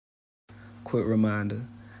quick reminder,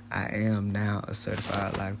 I am now a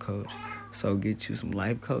certified life coach. So get you some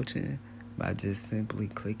life coaching by just simply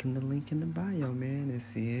clicking the link in the bio, man, and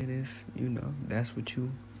seeing if, that's what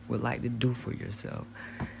you would like to do for yourself.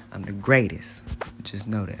 I'm the greatest. Just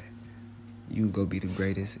know that. You go be the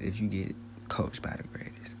greatest if you get coached by the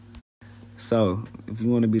greatest. So, if you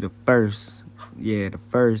want to be the first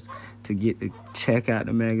to get to check out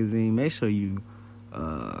the magazine, make sure you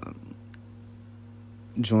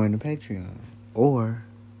join the Patreon. Or,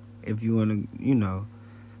 if you want to,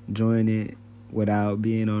 join it without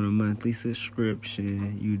being on a monthly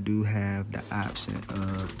subscription, you do have the option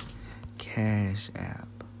of Cash App.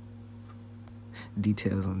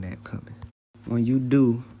 Details on that coming. When you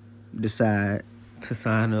do decide to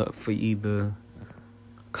sign up for either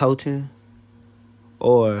coaching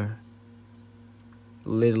or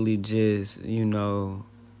literally just,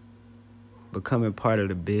 becoming part of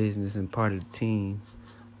the business and part of the team,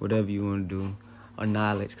 whatever you want to do, or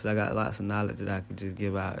knowledge, because I got lots of knowledge that I could just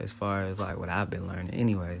give out as far as like what I've been learning.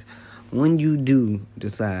 Anyways, when you do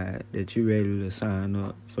decide that you're ready to sign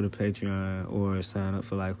up for the Patreon or sign up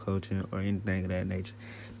for life coaching or anything of that nature,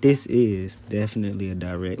 this is definitely a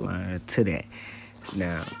direct line to that.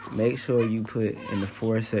 Now, make sure you put in the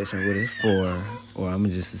for section what it's for, or I'm going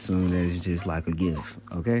to just assume that it's just like a gift,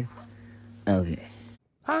 okay? Okay.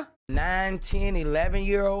 Huh? 9, 10,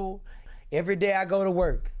 11-year-old, every day I go to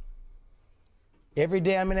work. Every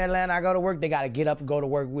day I'm in Atlanta, I go to work, they got to get up and go to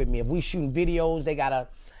work with me. If we shooting videos, they got to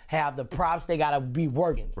have the props, they got to be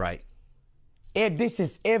working. Right. If this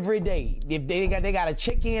is every day. If they got to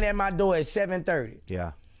check in at my door at 7:30.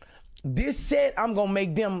 Yeah. This set, I'm going to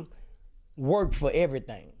make them work for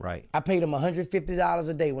everything. Right. I pay them $150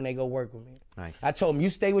 a day when they go work with me. Nice. I told them, you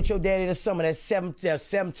stay with your daddy this summer, that's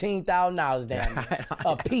 $17,000 down there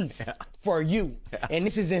a piece for you. Yeah. And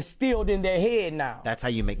this is instilled in their head now. That's how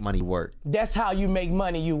you make money work. That's how you make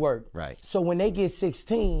money, you work. Right. So when they get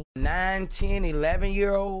 16, 9, 10,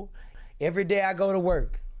 11-year-old, every day I go to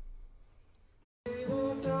work.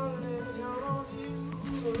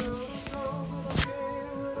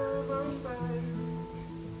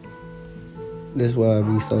 That's why I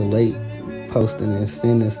be so late posting and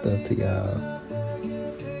sending stuff to y'all.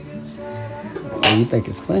 Oh, you think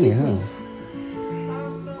it's funny, huh?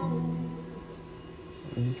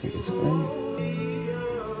 You think it's funny?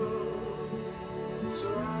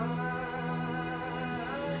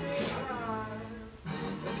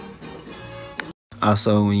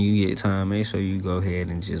 Also, when you get time, make sure you go ahead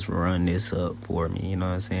and just run this up for me. You know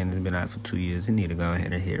what I'm saying? It's been out for 2 years. You need to go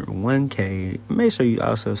ahead and hit 1K. Make sure you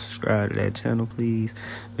also subscribe to that channel, please.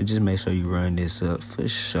 But just make sure you run this up for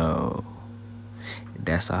sure.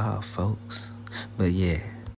 That's all, folks. But yeah.